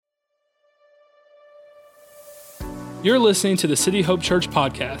You're listening to the City Hope Church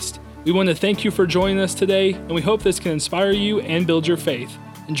podcast. We want to thank you for joining us today, and we hope this can inspire you and build your faith.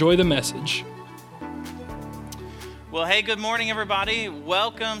 Enjoy the message. Well, hey, good morning, everybody.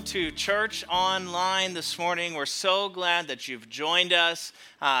 Welcome to Church Online this morning. We're so glad that you've joined us,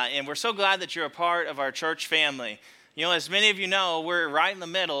 and we're so glad that you're a part of our church family. You know, as many of you know, we're right in the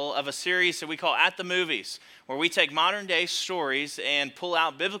middle of a series that we call At the Movies, where we take modern day stories and pull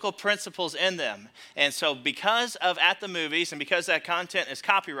out biblical principles in them. And so because of At the Movies and because that content is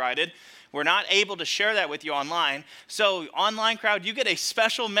copyrighted, we're not able to share that with you online. So online crowd, you get a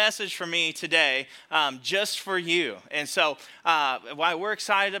special message from me today just for you. And so why we're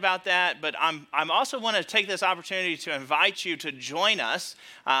excited about that, but I'm also want to take this opportunity to invite you to join us.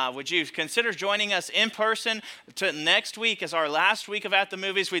 Would you consider joining us in person? Next week is our last week of At the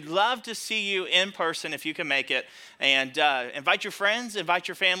Movies. We'd love to see you in person if you can make it. And invite your friends, invite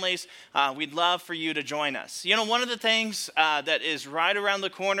your families. We'd love for you to join us. You know, one of the things that is right around the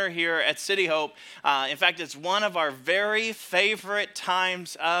corner here at City Hope, in fact, it's one of our very favorite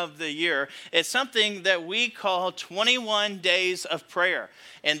times of the year. It's something that we call 21 Days of Prayer.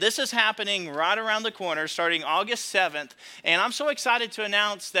 And this is happening right around the corner starting August 7th. And I'm so excited to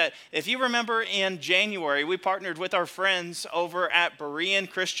announce that if you remember in January, we partnered with our friends over at Berean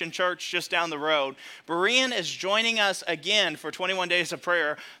Christian Church just down the road. Berean is joining us again for 21 Days of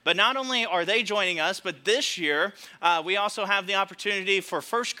Prayer. But not only are they joining us, but this year we also have the opportunity for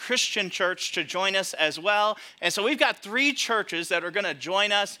First Christian Church to join us as well. And so we've got 3 churches that are going to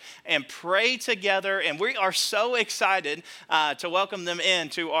join us and pray together. And we are so excited to welcome them in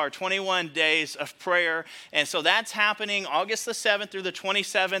to our 21 Days of Prayer. And so that's happening August the 7th through the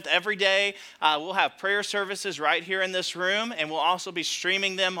 27th. Every day we'll have prayer services right here in this room, and we'll also be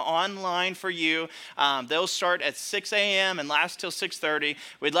streaming them online for you. They'll start at 6 a.m. and last till 6:30.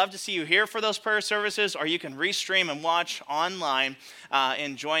 We'd love to see you here for those prayer services, or you can restream and watch online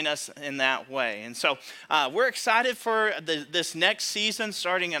and join us in that way. And so we're excited for this next season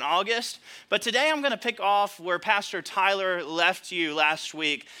starting in August. But today I'm going to pick off where Pastor Tyler left you last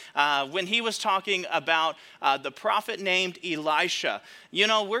week when he was talking about the prophet named Elisha. You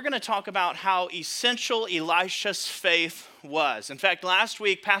know, we're going to talk about how essential Elisha's faith was. In fact, last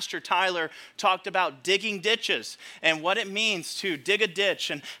week, Pastor Tyler talked about digging ditches and what it means to dig a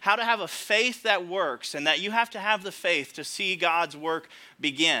ditch and how to have a faith that works, and that you have to have the faith to see God's work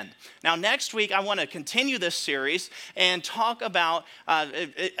begin. Now, next week, I want to continue this series and talk about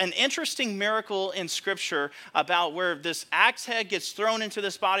an interesting miracle in Scripture about where this axe head gets thrown into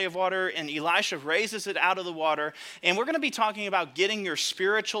this body of water and Elisha raises it out of the water. And we're going to be talking about getting your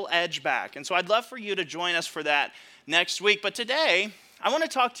spiritual edge back. And so I'd love for you to join us for that next week. But today, I want to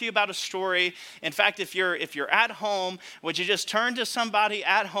talk to you about a story. In fact, if you're at home, would you just turn to somebody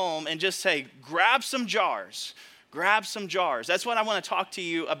at home and just say, grab some jars. Grab some jars. That's what I want to talk to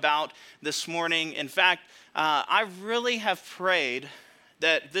you about this morning. In fact, I really have prayed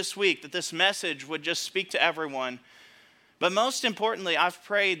that this week, that this message would just speak to everyone. But most importantly, I've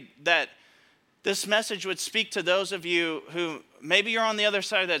prayed that this message would speak to those of you who maybe you're on the other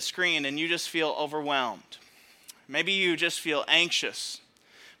side of that screen and you just feel overwhelmed. Maybe you just feel anxious.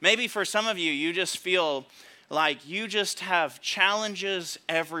 Maybe for some of you, you just feel like you just have challenges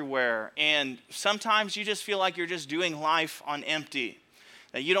everywhere. And sometimes you just feel like you're just doing life on empty,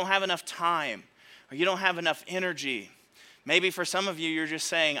 that you don't have enough time or you don't have enough energy. Maybe for some of you, you're just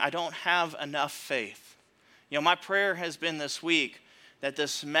saying, I don't have enough faith. You know, my prayer has been this week that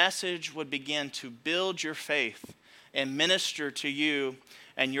this message would begin to build your faith and minister to you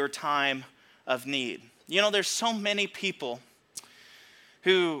and your time of need. You know, there's so many people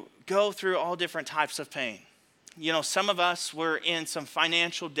who go through all different types of pain. You know, some of us, we're in some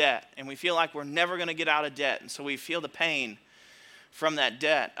financial debt, and we feel like we're never going to get out of debt, and so we feel the pain from that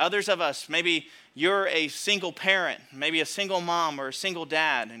debt. Others of us, maybe you're a single parent, maybe a single mom or a single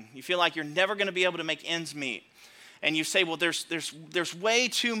dad, and you feel like you're never going to be able to make ends meet. And you say, well, there's way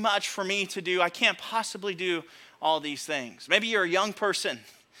too much for me to do. I can't possibly do all these things. Maybe you're a young person,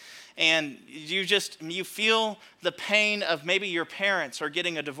 and you feel the pain of maybe your parents are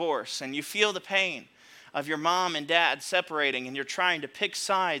getting a divorce, and you feel the pain of your mom and dad separating, and you're trying to pick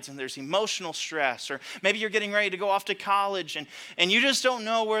sides, and there's emotional stress. Or maybe you're getting ready to go off to college, and you just don't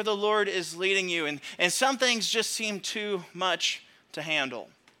know where the Lord is leading you, and some things just seem too much to handle.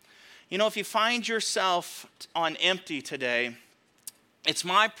 You know, if you find yourself on empty today, it's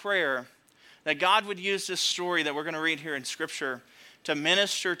my prayer that God would use this story that we're going to read here in Scripture to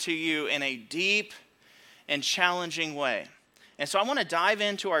minister to you in a deep and challenging way. And so I want to dive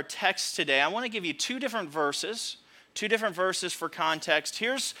into our text today. I want to give you 2 different verses two different verses for context.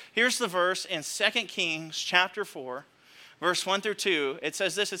 Here's the verse in 2 Kings chapter 4, verse 1 through 2. It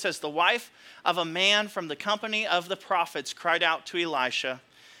says this, it says, "The wife of a man from the company of the prophets cried out to Elisha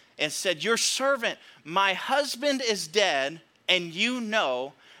and said, 'Your servant, my husband is dead, and you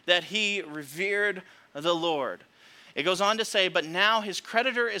know that he revered the Lord.' It goes on to say, 'But now his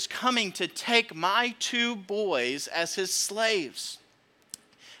creditor is coming to take my 2 boys as his slaves.'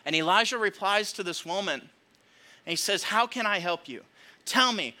 And Elijah replies to this woman, and he says, 'How can I help you?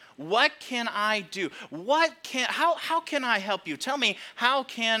 Tell me, what can I do? How can I help you? Tell me, what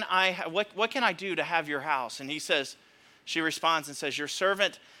can I do to have your house?' And she responds and says, 'Your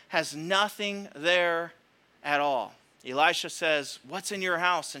servant has nothing there at all.' Elisha says, 'What's in your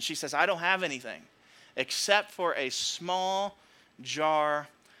house?' And she says, 'I don't have anything except for a small jar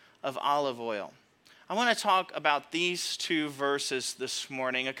of olive oil.'" I want to talk about these 2 verses this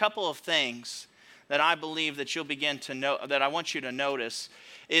morning. A couple of things that I believe that you'll begin to know, that I want you to notice,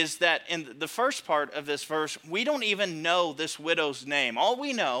 is that in the first part of this verse, we don't even know this widow's name. All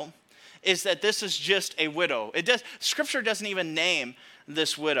we know is that this is just a widow. Scripture doesn't even name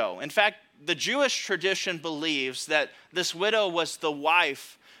this widow. In fact, the Jewish tradition believes that this widow was the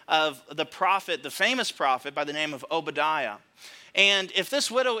wife of the prophet, the famous prophet by the name of Obadiah. And if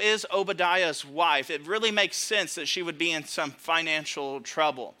this widow is Obadiah's wife, it really makes sense that she would be in some financial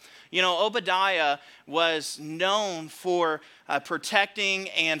trouble. You know, Obadiah was known for protecting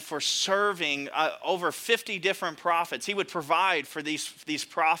and for serving over 50 different prophets. He would provide for these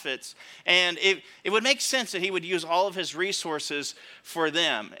prophets. And it would make sense that he would use all of his resources for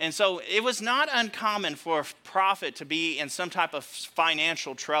them. And so it was not uncommon for a prophet to be in some type of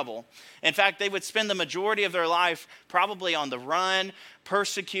financial trouble. In fact, they would spend the majority of their life probably on the run,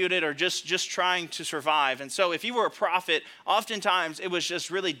 persecuted, or just trying to survive. And so if you were a prophet, oftentimes it was just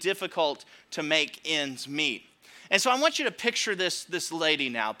really difficult to make ends meet. And so I want you to picture this lady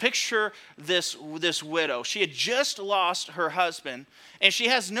now. Picture this widow. She had just lost her husband, and she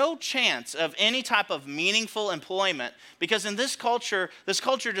has no chance of any type of meaningful employment because in this culture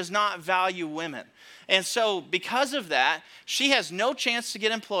does not value women. And so because of that, she has no chance to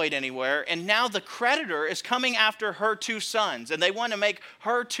get employed anywhere, and now the creditor is coming after her 2 sons, and they want to make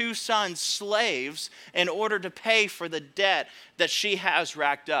her 2 sons slaves in order to pay for the debt that she has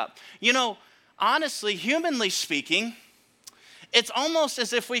racked up. You know, honestly, humanly speaking, it's almost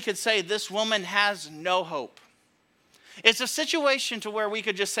as if we could say this woman has no hope. It's a situation to where we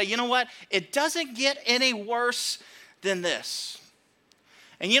could just say, you know what? It doesn't get any worse than this.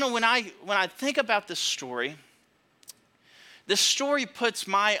 And you know, when I think about this story puts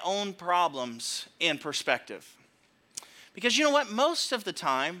my own problems in perspective. Because you know what? Most of the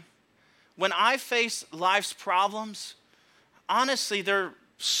time, when I face life's problems, honestly, they're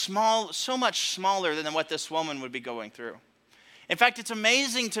small, so much smaller than what this woman would be going through. In fact, it's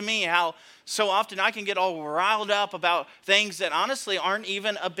amazing to me how so often I can get all riled up about things that honestly aren't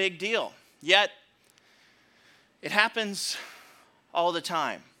even a big deal. Yet, it happens all the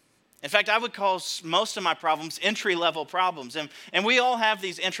time. In fact, I would call most of my problems entry-level problems. And we all have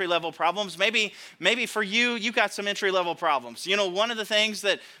these entry-level problems. Maybe for you got some entry-level problems. You know, one of the things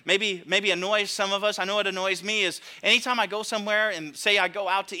that maybe annoys some of us, I know it annoys me, is anytime I go somewhere and say I go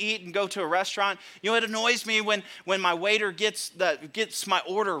out to eat and go to a restaurant, you know, it annoys me when my waiter gets my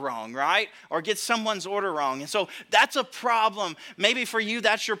order wrong, right? Or gets someone's order wrong. And so that's a problem. Maybe for you,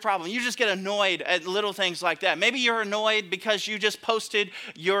 that's your problem. You just get annoyed at little things like that. Maybe you're annoyed because you just posted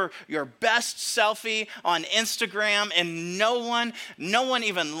your best selfie on Instagram and no one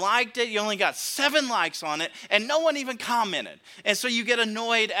even liked it. You only got 7 likes on it and no one even commented. And so you get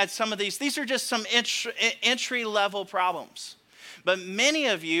annoyed at some of these. These are just some entry-level problems. But many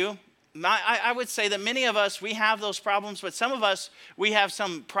of you, I would say that many of us, we have those problems, but some of us, we have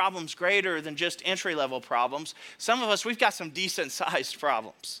some problems greater than just entry-level problems. Some of us, we've got some decent-sized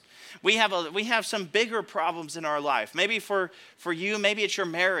problems. We have some bigger problems in our life. Maybe for you, maybe it's your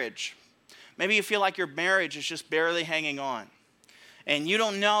marriage. Maybe you feel like your marriage is just barely hanging on. And you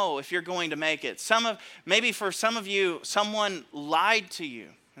don't know if you're going to make it. Maybe for some of you, someone lied to you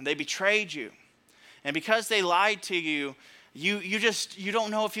and they betrayed you. And because they lied to you, you don't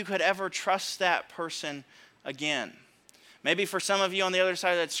know if you could ever trust that person again. Maybe for some of you on the other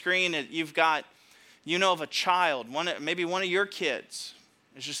side of that screen, you know of a child, maybe one of your kids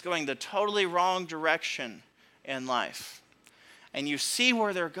is just going the totally wrong direction in life. And you see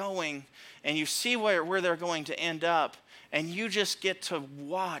where they're going, and you see where they're going to end up, and you just get to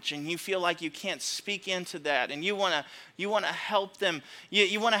watch, and you feel like you can't speak into that, and you want to help them.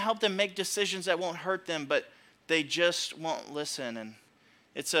 You want to help them make decisions that won't hurt them, but they just won't listen. And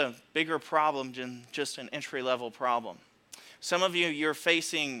It's a bigger problem than just an entry-level problem. Some of you, you're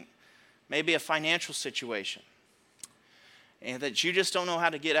facing maybe a financial situation and that you just don't know how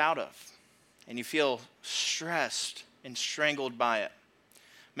to get out of, and you feel stressed and strangled by it.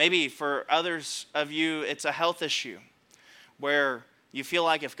 Maybe for others of you, it's a health issue where you feel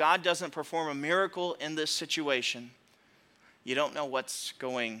like if God doesn't perform a miracle in this situation, you don't know what's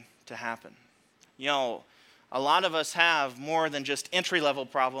going to happen. You know, a lot of us have more than just entry-level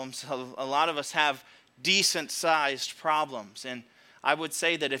problems. A lot of us have decent-sized problems. And I would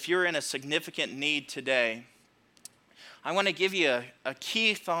say that if you're in a significant need today, I want to give you a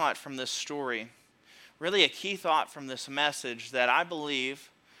key thought from this story, really a key thought from this message that I believe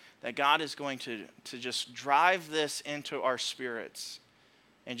that God is going to just drive this into our spirits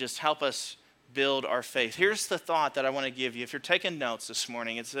and just help us build our faith. Here's the thought that I want to give you. If you're taking notes this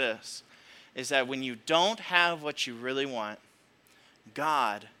morning, it's this, is that when you don't have what you really want,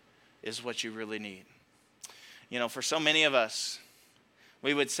 God is what you really need. You know, for so many of us,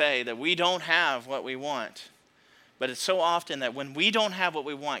 we would say that we don't have what we want. But it's so often that when we don't have what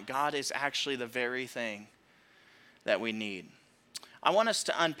we want, God is actually the very thing that we need. I want us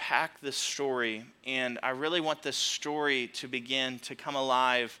to unpack this story, and I really want this story to begin to come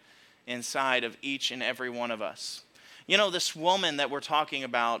alive inside of each and every one of us. You know, this woman that we're talking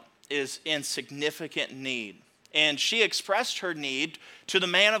about is in significant need, and she expressed her need to the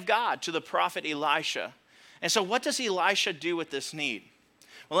man of God, to the prophet Elisha. And so what does Elisha do with this need?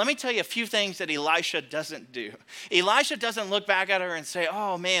 Well, let me tell you a few things that Elisha doesn't do. Elisha doesn't look back at her and say,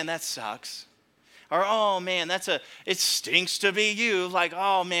 oh man, that sucks. Or, oh man, it stinks to be you. Like,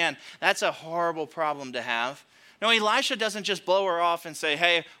 oh man, that's a horrible problem to have. No, Elisha doesn't just blow her off and say,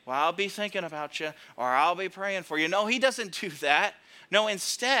 hey, well, I'll be thinking about you, or I'll be praying for you. No, he doesn't do that. No,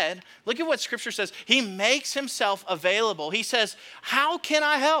 instead, look at what Scripture says. He makes himself available. He says, how can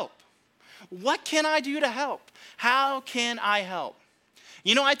I help? What can I do to help? How can I help?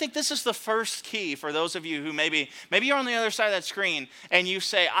 You know, I think this is the first key for those of you who maybe you're on the other side of that screen and you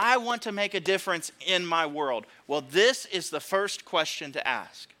say, I want to make a difference in my world. Well, this is the first question to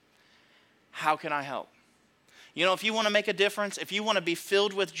ask. How can I help? You know, if you want to make a difference, if you want to be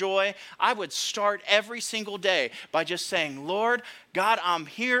filled with joy, I would start every single day by just saying, Lord, God, I'm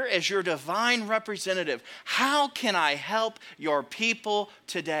here as your divine representative. How can I help your people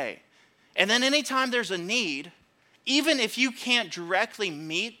today? And then anytime there's a need, even if you can't directly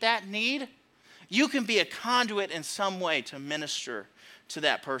meet that need, you can be a conduit in some way to minister to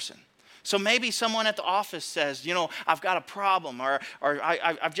that person. So maybe someone at the office says, you know, I've got a problem, or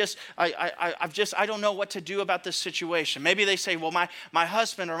I don't know what to do about this situation. Maybe they say, well, my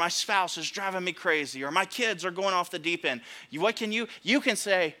husband or my spouse is driving me crazy, or my kids are going off the deep end. What can you can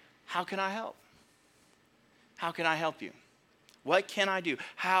say, how can I help? How can I help you? What can I do?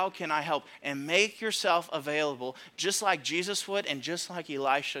 How can I help? And make yourself available just like Jesus would and just like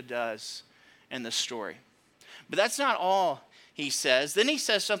Elisha does in the story. But that's not all he says. Then he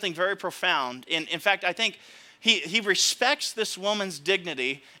says something very profound. In fact, I think he respects this woman's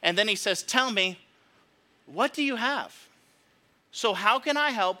dignity. And then he says, tell me, what do you have? So how can I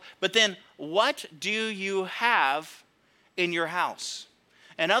help? But then what do you have in your house?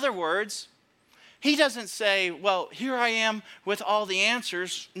 In other words, he doesn't say, well, here I am with all the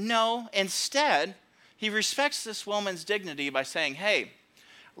answers. No, instead, he respects this woman's dignity by saying, hey,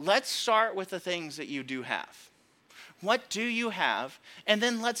 let's start with the things that you do have. What do you have? And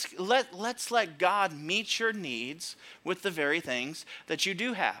then let's let God meet your needs with the very things that you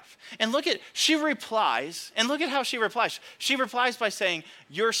do have. And she replies, and look at how she replies. She replies by saying,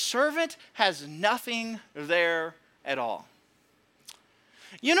 your servant has nothing there at all.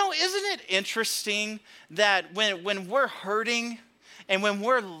 You know, isn't it interesting that when we're hurting and when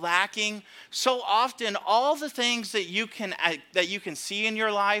we're lacking, so often all the things that you can see in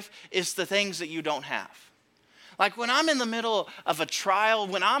your life is the things that you don't have. Like when I'm in the middle of a trial,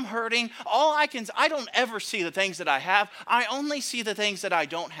 when I'm hurting, I don't ever see the things that I have. I only see the things that I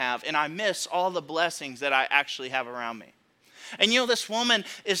don't have, and I miss all the blessings that I actually have around me. And you know, this woman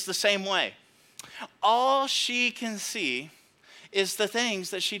is the same way. All she can see is the things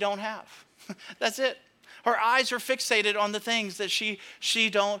that she don't have. That's it. Her eyes are fixated on the things that she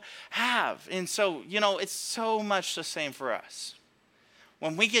don't have. And so, you know, it's so much the same for us.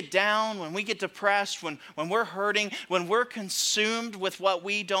 When we get down, when we get depressed, when we're hurting, when we're consumed with what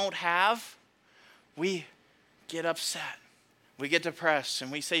we don't have, we get upset. We get depressed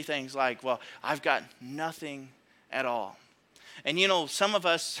and we say things like, well, I've got nothing at all. And you know, some of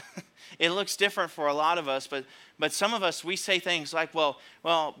us, it looks different for a lot of us, but some of us, we say things like, well,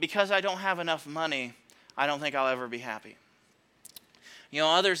 because I don't have enough money, I don't think I'll ever be happy.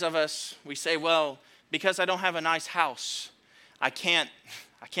 Others of us, we say, well, because I don't have a nice house, I can't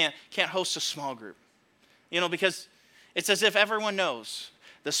host a small group. Because it's as if everyone knows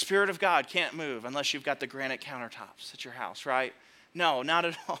the Spirit of God can't move unless you've got the granite countertops at your house, right? No, not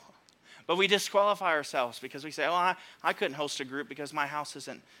at all. But we disqualify ourselves because we say, oh, I couldn't host a group because my house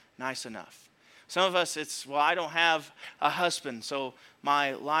isn't nice enough. Some of us, it's, well, I don't have a husband, so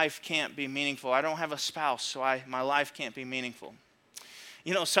my life can't be meaningful. I don't have a spouse, so my life can't be meaningful.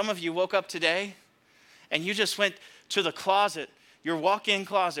 Some of you woke up today and you just went to the closet, your walk-in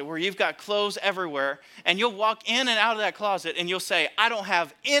closet where you've got clothes everywhere, and you'll walk in and out of that closet and you'll say, I don't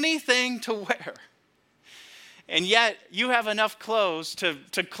have anything to wear. And yet you have enough clothes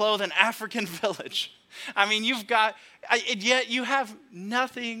to clothe an African village. Yet you have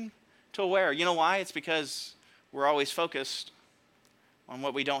nothing to wear. You know why? It's because we're always focused on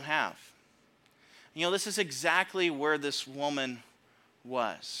what we don't have. This is exactly where this woman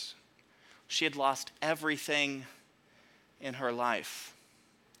was. She had lost everything in her life,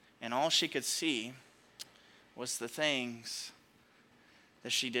 and all she could see was the things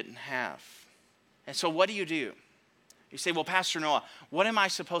that she didn't have. And so what do? You say, well, Pastor Noah, what am I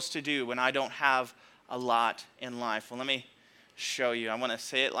supposed to do when I don't have a lot in life? Well, let me show you. I want to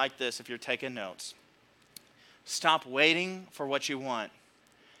say it like this if you're taking notes. Stop waiting for what you want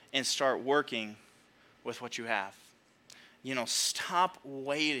and start working with what you have. Stop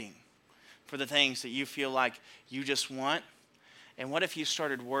waiting for the things that you feel like you just want. And what if you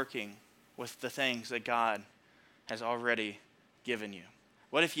started working with the things that God has already given you?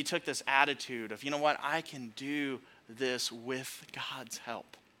 What if you took this attitude of, I can do this with God's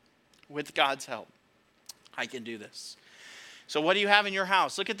help. With God's help, I can do this. So what do you have in your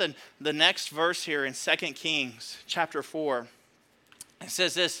house? Look at the next verse here in 2 Kings chapter 4. It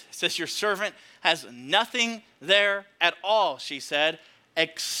says this. It says, your servant has nothing there at all, she said,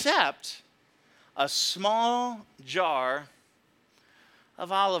 except a small jar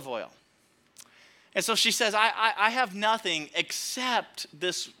of olive oil. And so she says, I have nothing except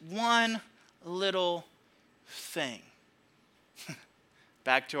this one little thing.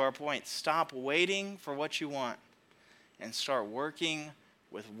 Back to our point. Stop waiting for what you want and start working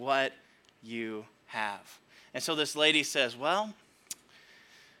with what you have. And so this lady says, well,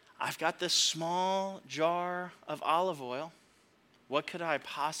 I've got this small jar of olive oil. What could I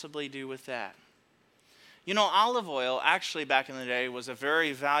possibly do with that? Olive oil actually back in the day was a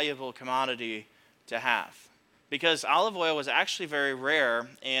very valuable commodity to have because olive oil was actually very rare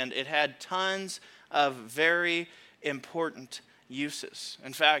and it had tons of very important uses.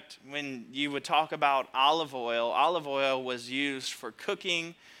 In fact, when you would talk about olive oil was used for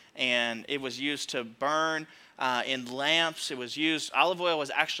cooking and it was used to burn in lamps. Olive oil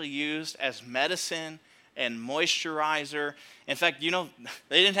was actually used as medicine and moisturizer. In fact,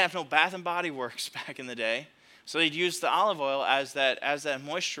 they didn't have no Bath and Body Works back in the day. So they'd use the olive oil as that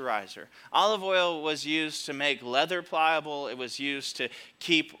moisturizer. Olive oil was used to make leather pliable. It was used to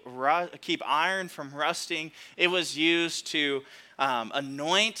keep iron from rusting. It was used to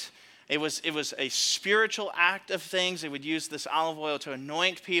anoint. It was a spiritual act of things. They would use this olive oil to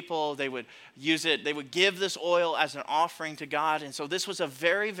anoint people. They would use it. They would give this oil as an offering to God. And so this was a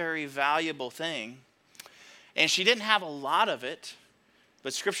very, very valuable thing. And she didn't have a lot of it,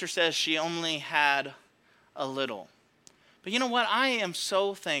 but Scripture says she only had a little. But you know what? I am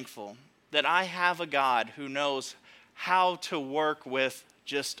so thankful that I have a God who knows how to work with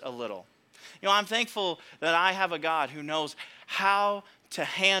just a little. I'm thankful that I have a God who knows how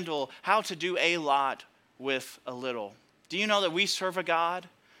to do a lot with a little. Do you know that we serve a God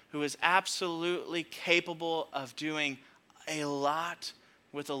who is absolutely capable of doing a lot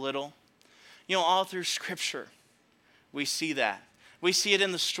with a little? All through Scripture, we see that. We see it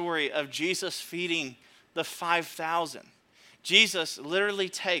in the story of Jesus feeding the 5,000. Jesus literally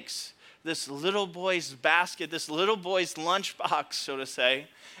takes this little boy's basket, this little boy's lunchbox, so to say,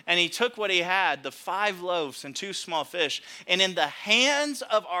 and he took what he had, the 5 loaves and 2 small fish, and in the hands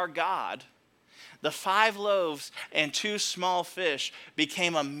of our God, the 5 loaves and 2 small fish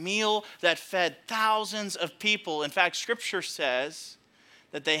became a meal that fed thousands of people. In fact, Scripture says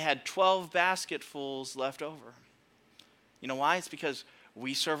that they had 12 basketfuls left over. You know why? It's because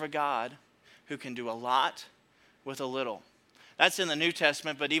we serve a God who can do a lot with a little. That's in the New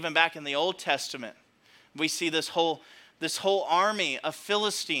Testament, but even back in the Old Testament, we see this whole army of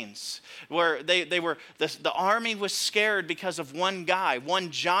Philistines where the army was scared because of one guy,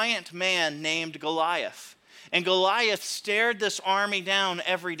 one giant man named Goliath. And Goliath stared this army down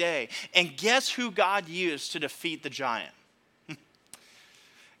every day. And guess who God used to defeat the giant?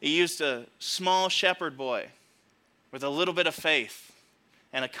 He used a small shepherd boy with a little bit of faith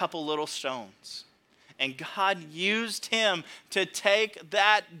and a couple little stones. And God used him to take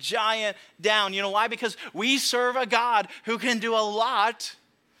that giant down. You know why? Because we serve a God who can do a lot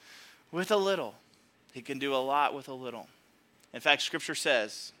with a little. He can do a lot with a little. In fact, Scripture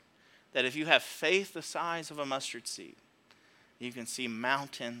says that if you have faith the size of a mustard seed, you can see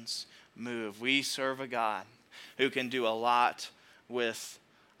mountains move. We serve a God who can do a lot with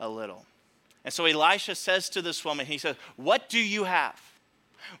a little. And so Elisha says to this woman, he says, what do you have?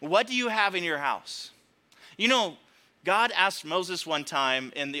 What do you have in your house? You know, God asked Moses one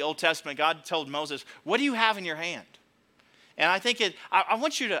time in the Old Testament, God told Moses, what do you have in your hand? And I think I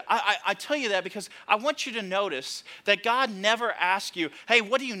want you to, I tell you that because I want you to notice that God never asks you, hey,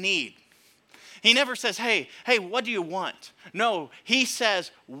 what do you need? He never says, hey, what do you want? No, he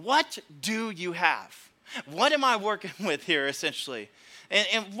says, what do you have? What am I working with here, essentially?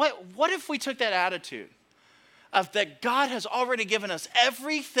 And what if we took that attitude of that God has already given us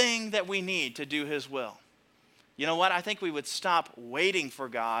everything that we need to do his will? You know what? I think we would stop waiting for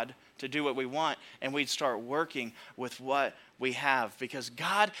God to do what we want, and we'd start working with what we have, because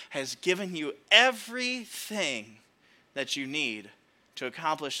God has given you everything that you need to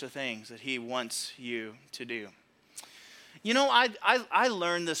accomplish the things that he wants you to do. You know, I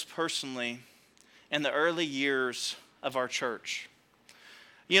learned this personally in the early years of our church.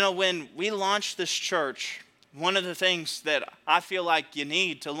 You know, when we launched this church, one of the things that I feel like you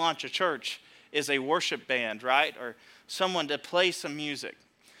need to launch a church is a worship band, right? Or someone to play some music.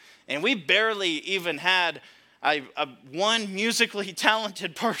 And we barely even had one musically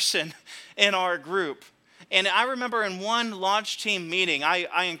talented person in our group. And I remember in one launch team meeting,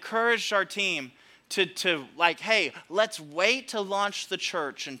 I encouraged our team to like, hey, let's wait to launch the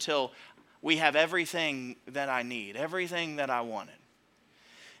church until we have everything that I need, everything that I wanted.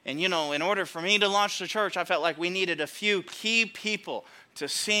 And you know, in order for me to launch the church, I felt like we needed a few key people to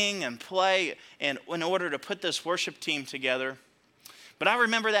sing and play and in order to put this worship team together. But I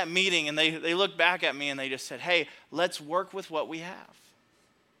remember that meeting, and they looked back at me and they just said, hey, let's work with what we have.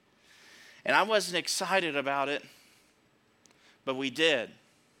 And I wasn't excited about it, but we did.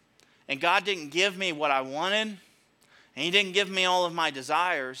 And God didn't give me what I wanted, and he didn't give me all of my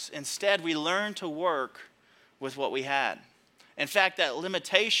desires. Instead, we learned to work with what we had. In fact, that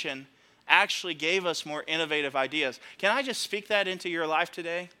limitation actually gave us more innovative ideas. Can I just speak that into your life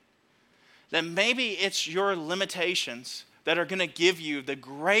today? That maybe it's your limitations that are going to give you the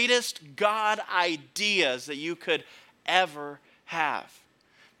greatest God ideas that you could ever have.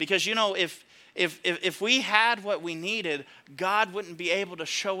 Because, you know, if we had what we needed, God wouldn't be able to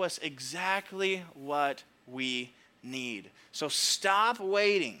show us exactly what we need. So stop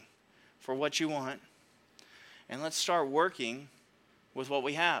waiting for what you want, and let's start working with what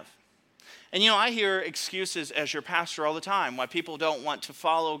we have. And you know, I hear excuses as your pastor all the time why people don't want to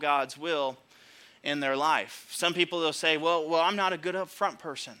follow God's will in their life. Some people, they'll say, well, I'm not a good up front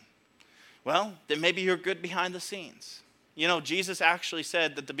person. Well, then maybe you're good behind the scenes. You know, Jesus actually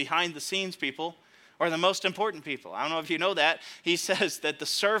said that the behind the scenes people are the most important people. I don't know if you know that. He says that the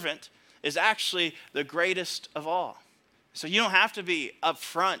servant is actually the greatest of all. So you don't have to be up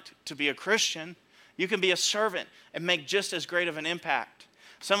front to be a Christian. You can be a servant and make just as great of an impact.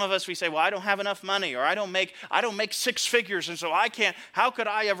 Some of us, we say, well, I don't have enough money, or I don't make six figures, and so I can't. How could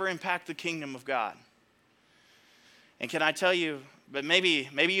I ever impact the kingdom of God? And can I tell you, but maybe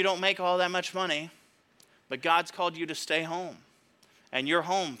you don't make all that much money, but God's called you to stay home. And you're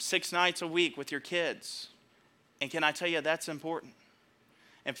home 6 nights a week with your kids. And can I tell you, that's important.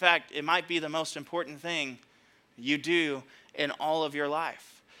 In fact, it might be the most important thing you do in all of your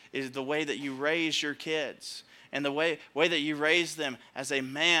life, is the way that you raise your kids. And the way that you raise them as a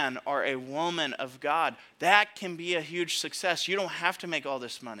man or a woman of God, that can be a huge success. You don't have to make all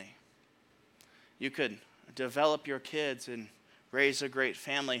this money. You could develop your kids and raise a great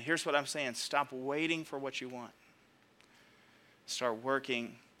family. Here's what I'm saying. Stop waiting for what you want. Start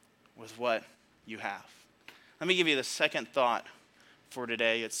working with what you have. Let me give you the second thought for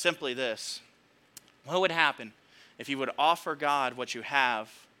today. It's simply this. What would happen if you would offer God what you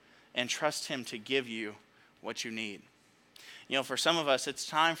have and trust him to give you what you need? You know, for some of us, it's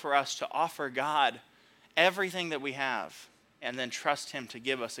time for us to offer God everything that we have and then trust him to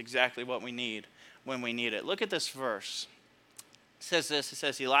give us exactly what we need when we need it. Look at this verse. It says this. It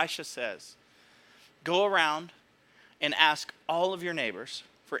says, Elisha says, go around and ask all of your neighbors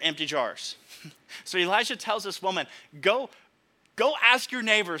for empty jars. So Elisha tells this woman, go ask your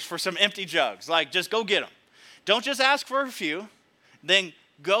neighbors for some empty jugs. Like, just go get them. Don't just ask for a few. Then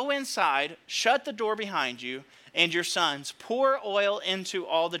go inside, shut the door behind you and your sons, pour oil into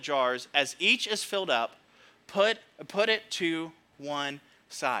all the jars. As each is filled up, put it to one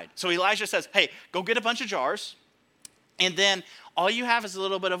side. So Elijah says, hey, go get a bunch of jars, and then all you have is a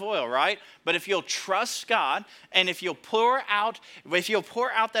little bit of oil, right? But if you'll trust God, and if you'll pour out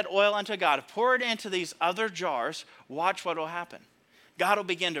that oil unto God, pour it into these other jars, watch what will happen. God will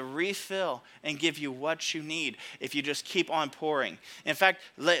begin to refill and give you what you need if you just keep on pouring. In fact,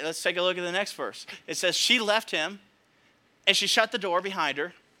 let's take a look at the next verse. It says, she left him, and she shut the door behind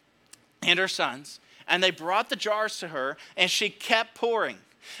her and her sons, and they brought the jars to her, and she kept pouring.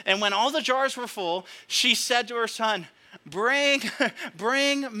 And when all the jars were full, she said to her son, bring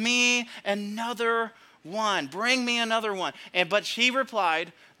me another one. Bring me another one. But she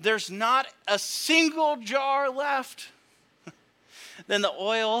replied, there's not a single jar left. Then the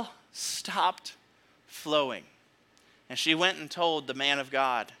oil stopped flowing. And she went and told the man of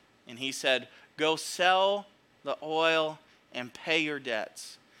God. And he said, go sell the oil and pay your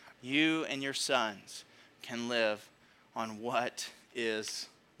debts. You and your sons can live on what is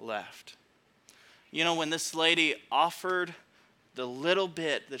left. You know, when this lady offered the little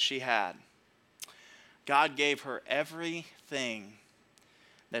bit that she had, God gave her everything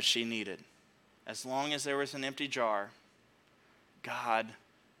that she needed. As long as there was an empty jar, God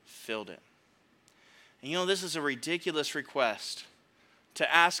filled it. And you know, this is a ridiculous request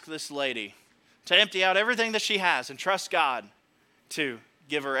to ask this lady to empty out everything that she has and trust God to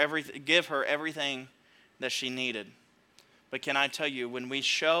give her everything that she needed. But can I tell you, when we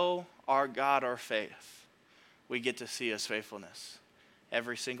show our God our faith, we get to see his faithfulness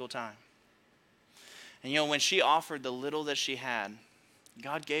every single time. And you know, when she offered the little that she had,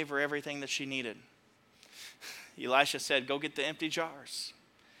 God gave her everything that she needed. Elisha said, go get the empty jars.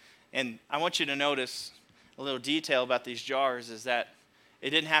 And I want you to notice a little detail about these jars is that it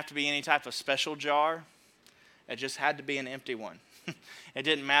didn't have to be any type of special jar. It just had to be an empty one. It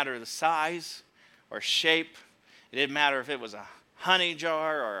didn't matter the size or shape. It didn't matter if it was a honey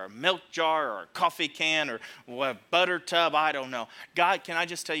jar or a milk jar or a coffee can or a butter tub, I don't know. God, can I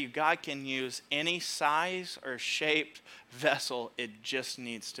just tell you, God can use any size or shaped vessel. It just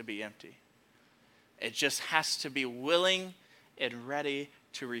needs to be empty. It just has to be willing and ready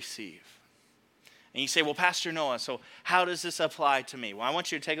to receive. And you say, well, Pastor Noah, so how does this apply to me? Well, I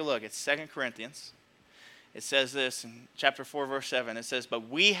want you to take a look. It's 2 Corinthians. It says this in chapter 4, verse 7. It says, but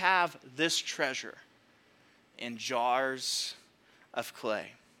we have this treasure in jars of clay.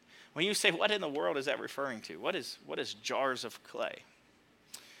 When you say, what in the world is that referring to? What is jars of clay?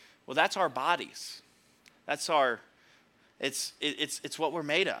 Well, that's our bodies. That's it's what we're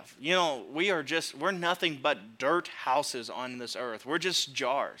made of. You know, we're nothing but dirt houses on this earth. We're just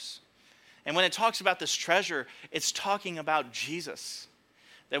jars. And when it talks about this treasure, it's talking about Jesus.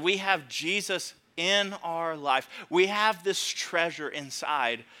 That we have Jesus in our life. We have this treasure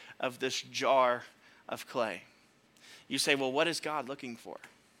inside of this jar of clay. You say, well, what is God looking for?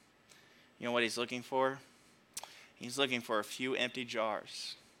 You know what he's looking for? He's looking for a few empty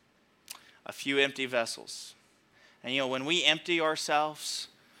jars, a few empty vessels. And you know, when we empty ourselves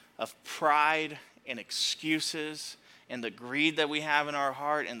of pride and excuses and the greed that we have in our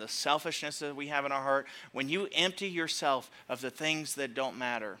heart and the selfishness that we have in our heart, when you empty yourself of the things that don't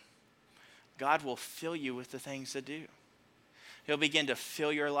matter, God will fill you with the things that do. He'll begin to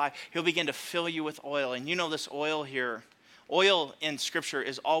fill your life. He'll begin to fill you with oil. And you know this oil here, oil in Scripture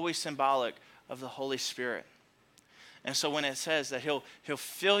is always symbolic of the Holy Spirit. And so when it says that he'll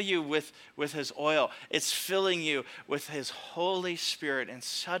fill you with his oil, it's filling you with his Holy Spirit. And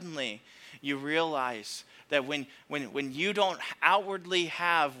suddenly you realize that when you don't outwardly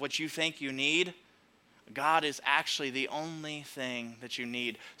have what you think you need, God is actually the only thing that you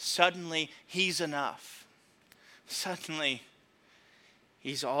need. Suddenly he's enough. Suddenly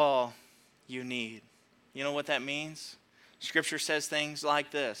he's all you need. You know what that means? Scripture says things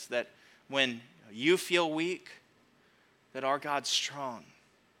like this, that when you feel weak, that our God's strong.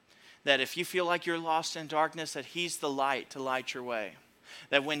 That if you feel like you're lost in darkness, that he's the light to light your way.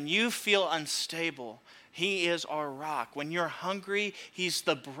 That when you feel unstable, he is our rock. When you're hungry, he's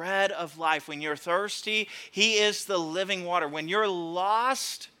the bread of life. When you're thirsty, he is the living water. When you're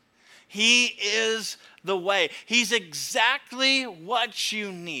lost, he is the way. He's exactly what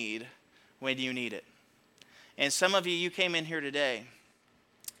you need when you need it. And some of you came in here today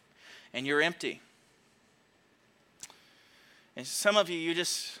and you're empty. And some of you,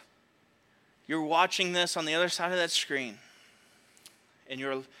 you're watching this on the other side of that screen. And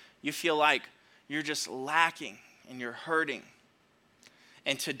you feel like you're just lacking and you're hurting.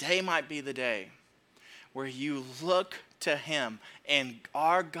 And today might be the day where you look to him and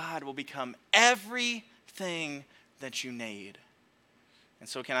our God will become everything that you need. And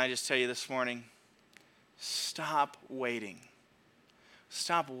so can I just tell you this morning, stop waiting.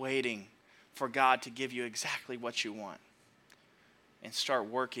 Stop waiting for God to give you exactly what you want and start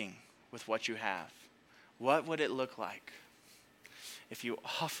working with what you have. What would it look like if you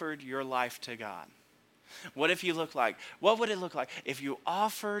offered your life to God? What would it look like if you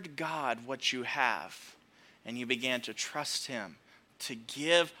offered God what you have and you began to trust him to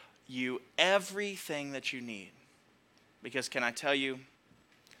give you everything that you need? Because can I tell you,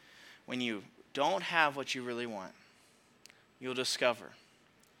 when you don't have what you really want, you'll discover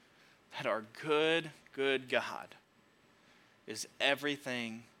that our good God is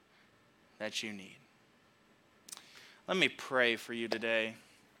everything that you need. Let me pray for you today.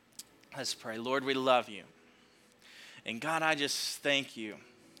 Let's pray. Lord, we love you. And God, I just thank you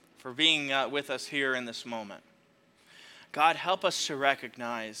for being with us here in this moment. God, help us to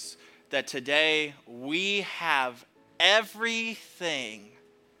recognize that today we have everything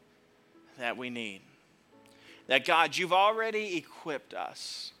that we need. That God, you've already equipped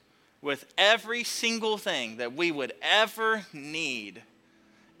us with every single thing that we would ever need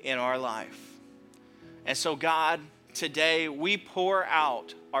in our life. And so God, today we pour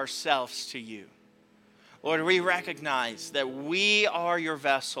out ourselves to you. Lord, we recognize that we are your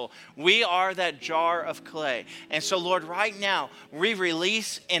vessel. We are that jar of clay. And so, Lord, right now, we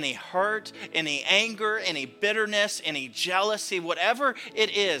release any hurt, any anger, any bitterness, any jealousy, whatever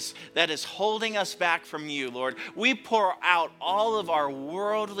it is that is holding us back from you, Lord. We pour out all of our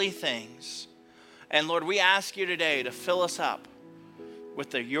worldly things. And Lord, we ask you today to fill us up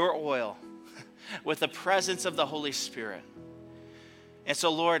with your oil, with the presence of the Holy Spirit. And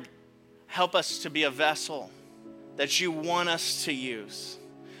so, Lord, help us to be a vessel that you want us to use.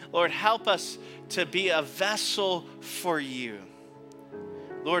 Lord, help us to be a vessel for you.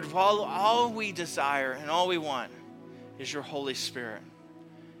 Lord, all we desire and all we want is your Holy Spirit.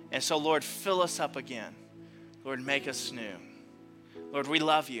 And so, Lord, fill us up again. Lord, make us new. Lord, we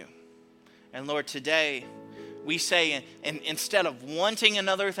love you. And Lord, today we say, and instead of wanting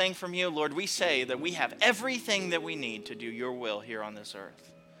another thing from you, Lord, we say that we have everything that we need to do your will here on this earth.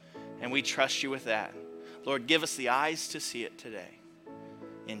 And we trust you with that. Lord, give us the eyes to see it today.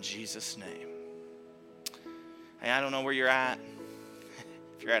 In Jesus' name. Hey, I don't know where you're at.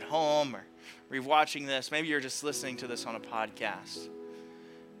 If you're at home or you're watching this, maybe you're just listening to this on a podcast.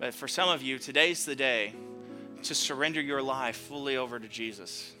 But for some of you, today's the day to surrender your life fully over to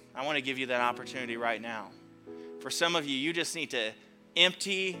Jesus. I want to give you that opportunity right now. For some of you, you just need to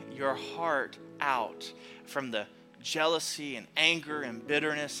empty your heart out from the jealousy and anger and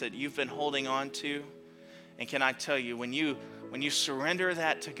bitterness that you've been holding on to. And can I tell you, when you surrender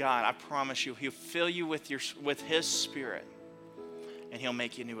that to God, I promise you, he'll fill you with his Spirit and he'll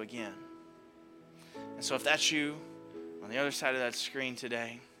make you new again. And so if that's you on the other side of that screen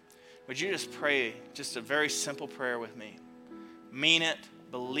today, would you just pray just a very simple prayer with me? Mean it,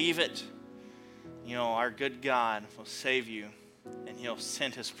 believe it. You know, our good God will save you and he'll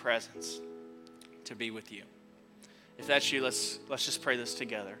send his presence to be with you. If that's you, let's just pray this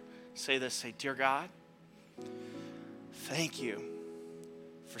together. Say this, say, Dear God, thank you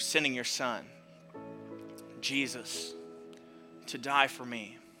for sending your son, Jesus, to die for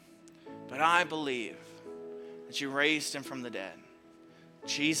me. But I believe that you raised him from the dead.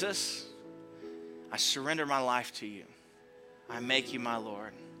 Jesus, I surrender my life to you. I make you my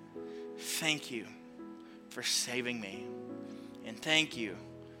Lord. Thank you for saving me. And thank you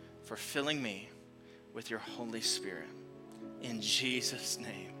for filling me with your Holy Spirit. In Jesus'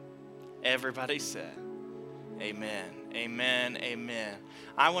 name. Everybody said, amen, amen, amen.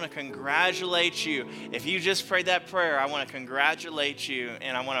 I want to congratulate you. If you just prayed that prayer, I want to congratulate you,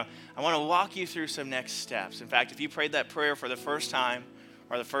 and I want to walk you through some next steps. In fact, if you prayed that prayer for the first time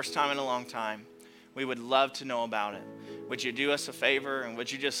or the first time in a long time, we would love to know about it. Would you do us a favor, and would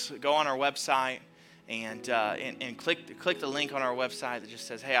you just go on our website and click the link on our website that just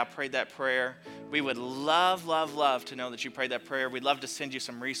says, hey, I prayed that prayer. We would love, love, love to know that you prayed that prayer. We'd love to send you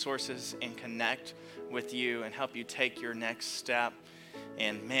some resources and connect with you and help you take your next step.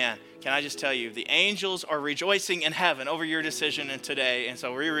 And man, can I just tell you, the angels are rejoicing in heaven over your decision today. And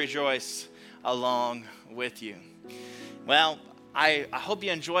so we rejoice along with you. Well, I hope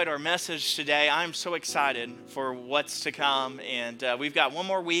you enjoyed our message today. I'm so excited for what's to come. And we've got one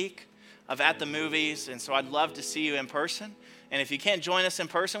more week of At the Movies, and so I'd love to see you in person. And if you can't join us in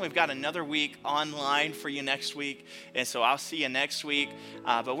person, we've got another week online for you next week, and so I'll see you next week.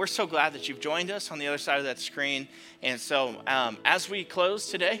 But we're so glad that you've joined us on the other side of that screen. And so as we close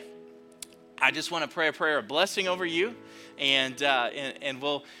today, I just want to pray a prayer of blessing over you, and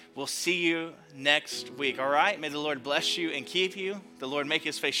we'll see you next week. All right? May the Lord bless you and keep you. The Lord make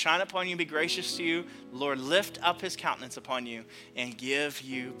his face shine upon you, be gracious to you. The Lord lift up his countenance upon you and give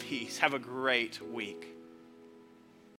you peace. Have a great week.